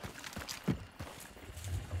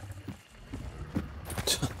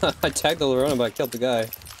 I tagged the Lerona, but I killed the guy.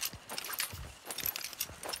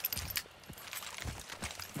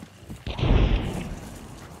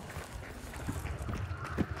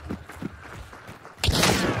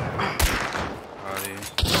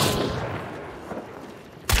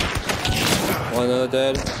 One other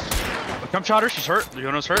dead. Come shot her, she's hurt.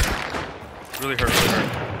 Leona's hurt. Really hurt, really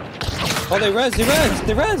hurt. Oh, they res!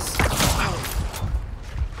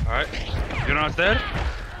 Alright. Leona's dead.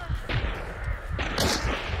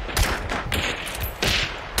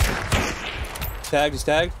 Tagged, he's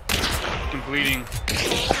tagged. I'm bleeding.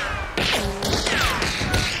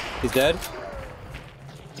 He's dead.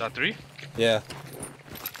 Is that 3? Yeah.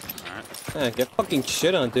 Alright. Man, get fucking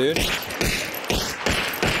shit on, dude.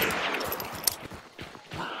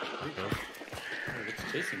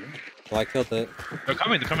 Well, I killed it. They're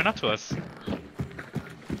coming up to us.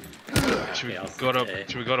 Should we go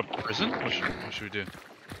to prison? What should we do?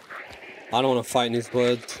 I don't want to fight in these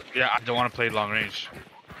woods. Yeah, I don't want to play long range.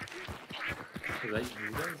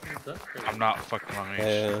 I'm not fucking long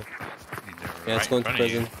range. Yeah, let's go into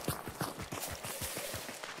prison.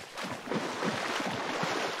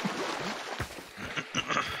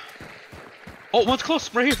 Oh, one's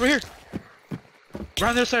close! Right here! Right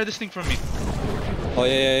on the other side of this thing from me. Oh,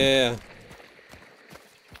 yeah.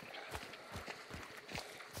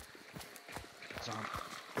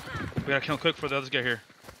 We gotta kill him quick before the others get here.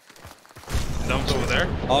 That one's over there.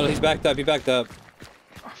 Oh, no, he backed up.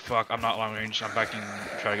 Oh, fuck, I'm not long range. I'm backing,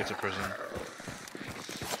 try to get to prison.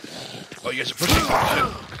 Oh, you guys are pushing.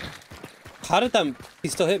 Oh, shit. How did that... He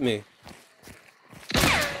still hit me.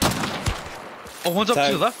 Oh, one's up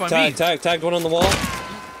to the left by me. Tagged one on the wall.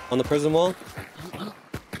 On the prison wall.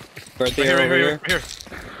 Right there, over here. Right here.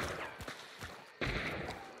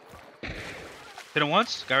 Hit him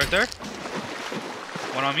once. Guy right there.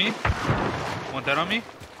 One on me. One dead on me.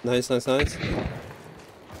 Nice.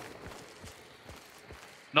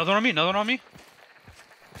 Another on me.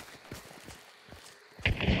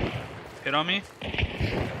 Hit on me.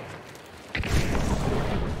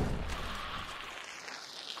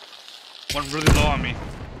 One really low on me.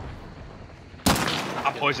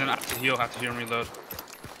 I'm poisoned. I have to heal and reload.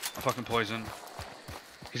 I'm fucking poisoned.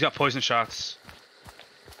 He's got poison shots.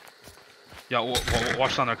 Yeah,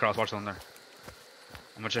 watch down there, Cross. Watch down there.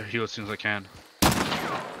 I'm gonna try to heal as soon as I can.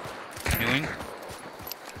 Healing.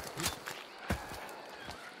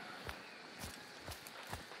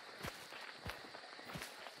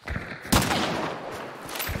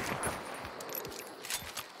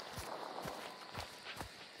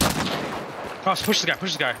 Cross, push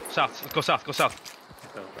this guy. South. Let's go south.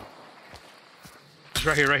 He's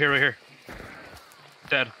right here.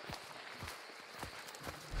 Dead.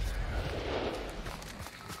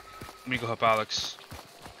 Let me go help Alex.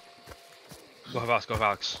 Go help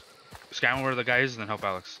Alex. Scan where the guy is and then help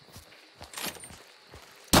Alex.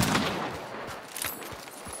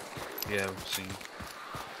 Yeah, we've seen.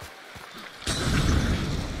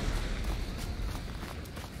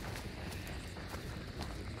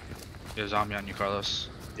 There's a zombie on you, Carlos.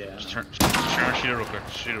 Yeah. Just turn and shoot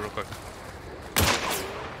it real quick.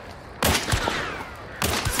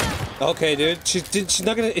 Okay, dude.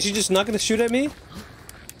 Is she just not gonna shoot at me?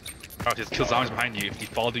 Oh, just kill zombies behind you if they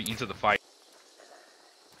follow you into the fight.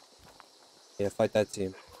 Yeah, fight that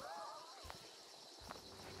team.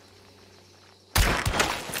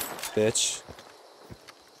 Bitch.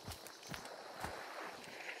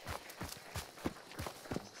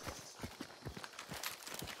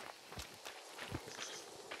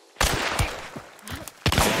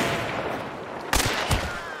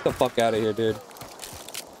 Get the fuck out of here, dude.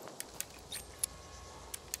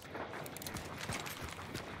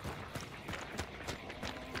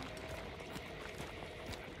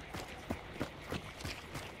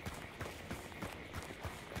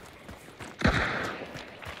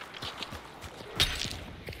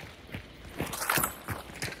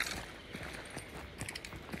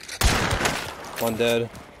 One dead.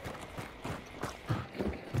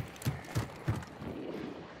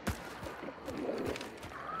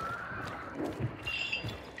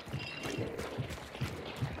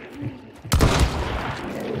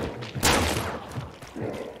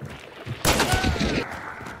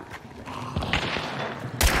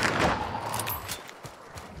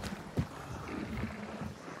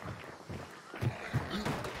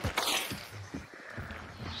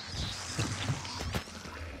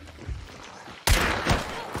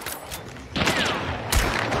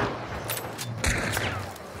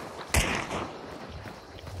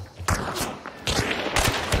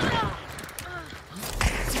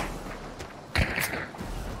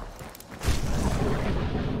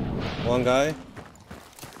 One guy.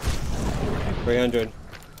 300.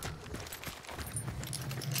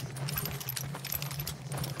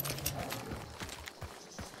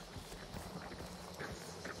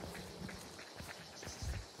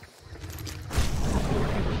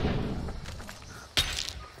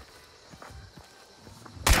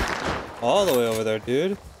 All the way over there,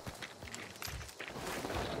 dude.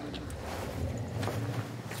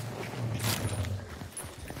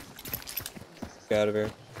 Get out of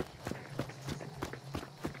here.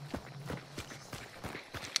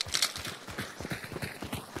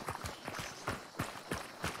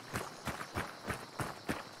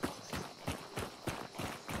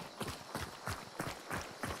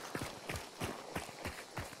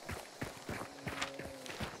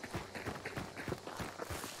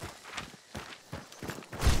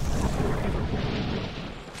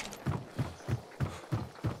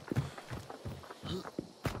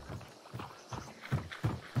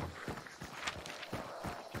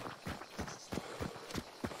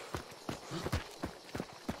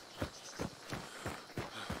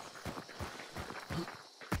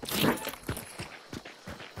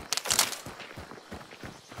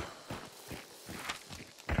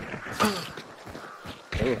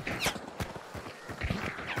 Ooh.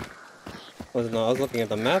 I was looking at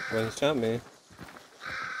the map when he shot me.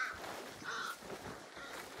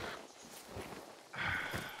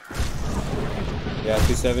 Yeah,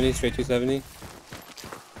 270, straight 270.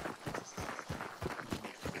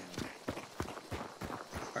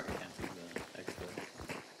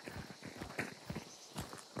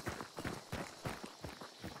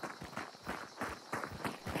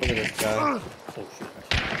 Look at this guy.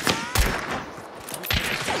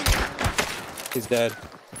 He's dead.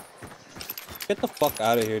 Get the fuck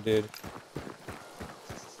out of here, dude.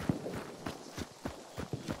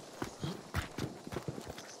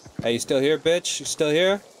 Hey, you still here, bitch? You still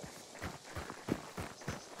here?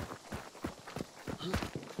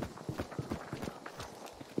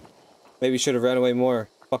 Maybe you should have ran away more,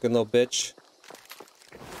 fucking little bitch.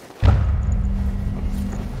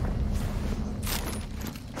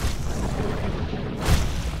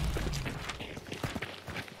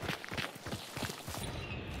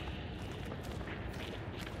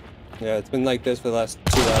 Yeah, it's been like this for the last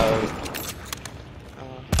 2 hours.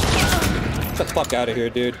 Get the fuck out of here,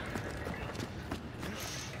 dude.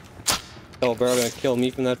 Oh, bro, gonna kill me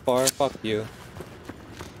from that far? Fuck you.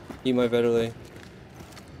 Eat my betterly.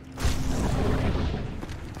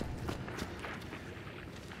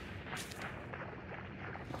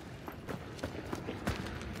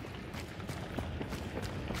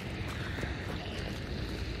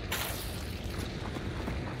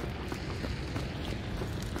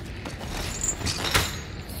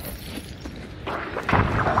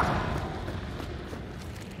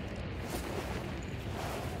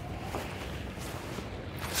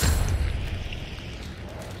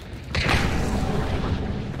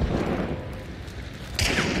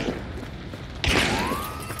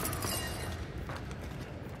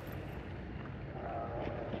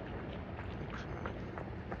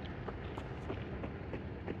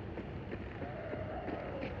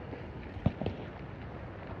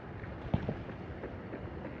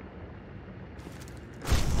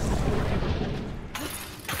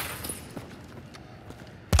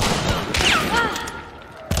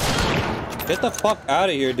 Get the fuck out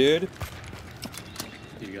of here, dude.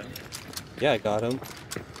 You got him? Yeah, I got him.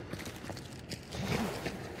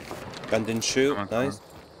 Gun didn't shoot. Come on, Nice.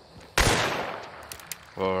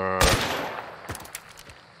 Or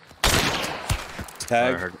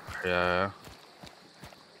Tag. yeah.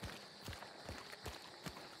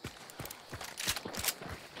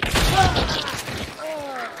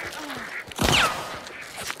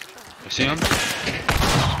 You see him?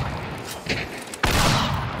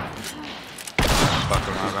 Fuck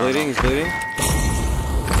around. Bleeding. He's bleeding.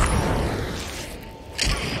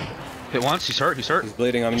 Hit once. He's hurt. He's hurt. He's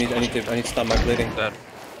bleeding. I need to stop my bleeding. Dead.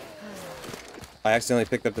 I accidentally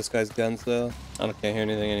picked up this guy's guns though. Can't hear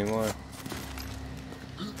anything anymore.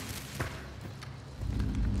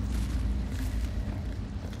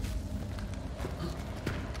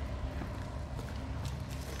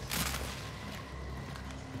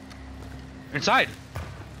 Inside.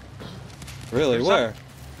 Really? Inside. Where?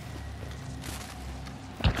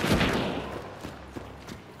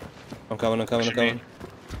 I'm coming. Should be. I'm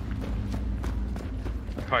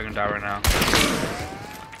probably gonna die right now.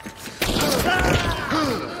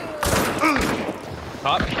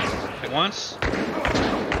 Top. Hit once.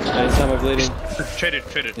 Anytime I'm bleeding. Traded.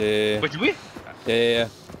 Yeah. Wait, did we? Yeah.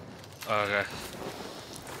 Oh, okay.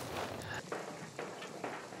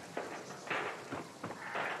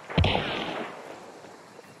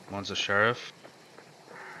 One's a sheriff.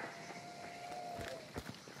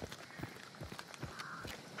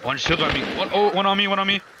 One shield on me. One on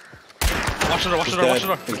me. Watch the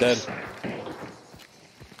door. He's dead.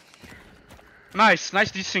 Nice,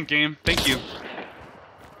 decent game. Thank you.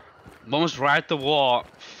 One was right at the wall.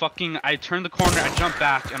 Fucking, I turned the corner, I jump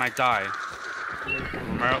back, and I die.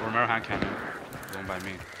 Romero hand cannon. Going by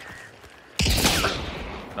me.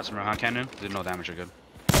 That's Romero hand cannon. Did no damage, you're good.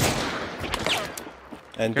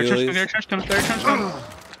 And There, dualies. trench gun.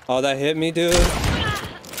 Oh, that hit me, dude.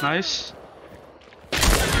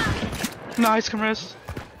 Nice, comrades.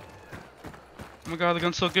 Oh my god, the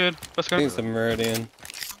gun's so good. Best I gun. think it's a Meridian.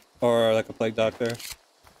 Or like a Plague Doctor.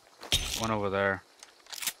 One over there.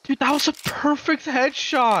 Dude, that was a perfect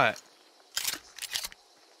headshot.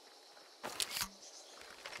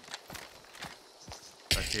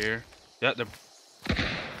 Right here. Yeah, they're...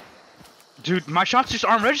 Dude, my shots just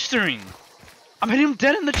aren't registering. I'm hitting him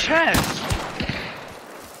dead in the chest.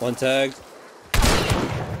 One tagged.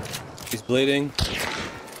 He's bleeding.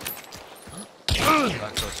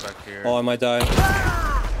 That goes back here. Oh, I might die.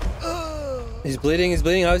 He's bleeding.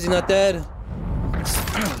 How is he not dead?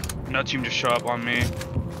 Another team just show up on me.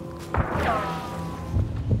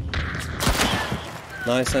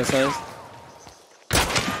 Nice.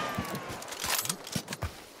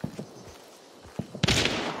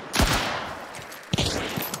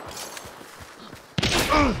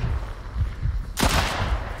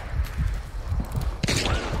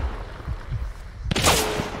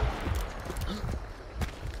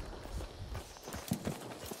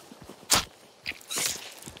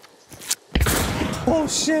 Oh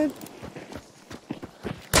shit!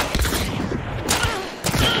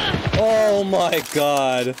 Oh my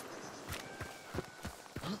god!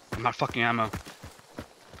 I'm not fucking ammo.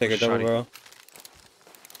 Take a double Shoddy. barrel.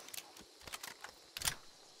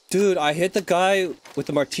 Dude, I hit the guy with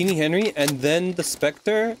the Martini Henry and then the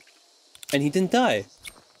Spectre, and he didn't die.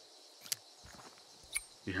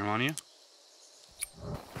 You hear him on you?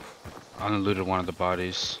 I unlooted one of the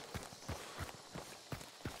bodies.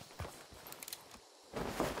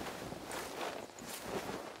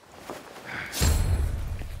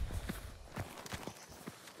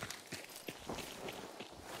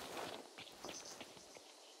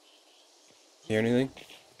 Hear anything?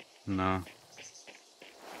 No.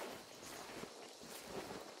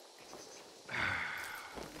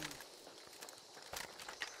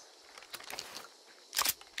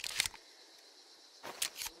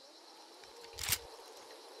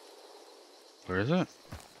 Where is it?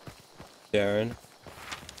 Darren.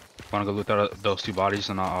 Wanna go loot those two bodies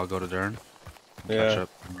and I'll go to Darren? Catch Yeah. up.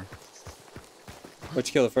 Where'd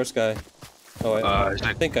you kill the first guy? Oh,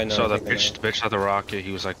 I think I know. So I the think I know. bitch had the rocket,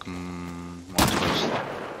 he was like,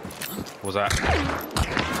 what was that?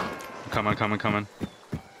 Coming.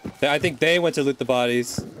 I think they went to loot the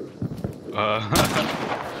bodies.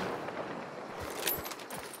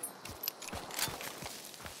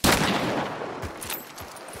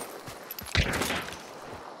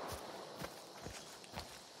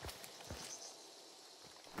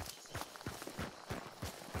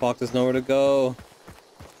 Fuck, there's nowhere to go.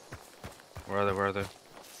 Where are they?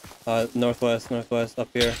 Northwest, up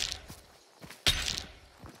here.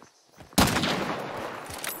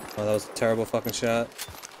 Oh, that was a terrible fucking shot.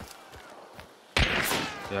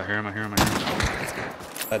 Yeah, I hear him, I hear him, I hear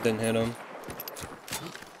him. That didn't hit him.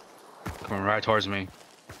 Coming right towards me.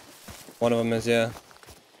 One of them is, yeah.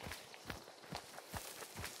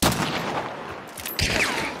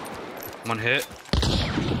 One hit.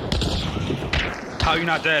 How are you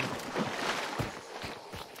not dead?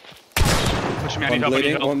 Push me, I need One help, I need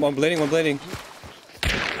bleeding, help. one bleeding, one bleeding.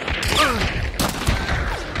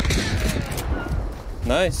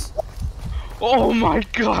 Nice. Oh my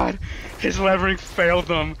god! His levering failed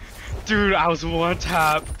them. Dude, I was one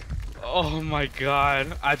tap. Oh my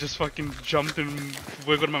god. I just fucking jumped and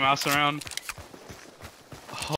wiggled my mouse around.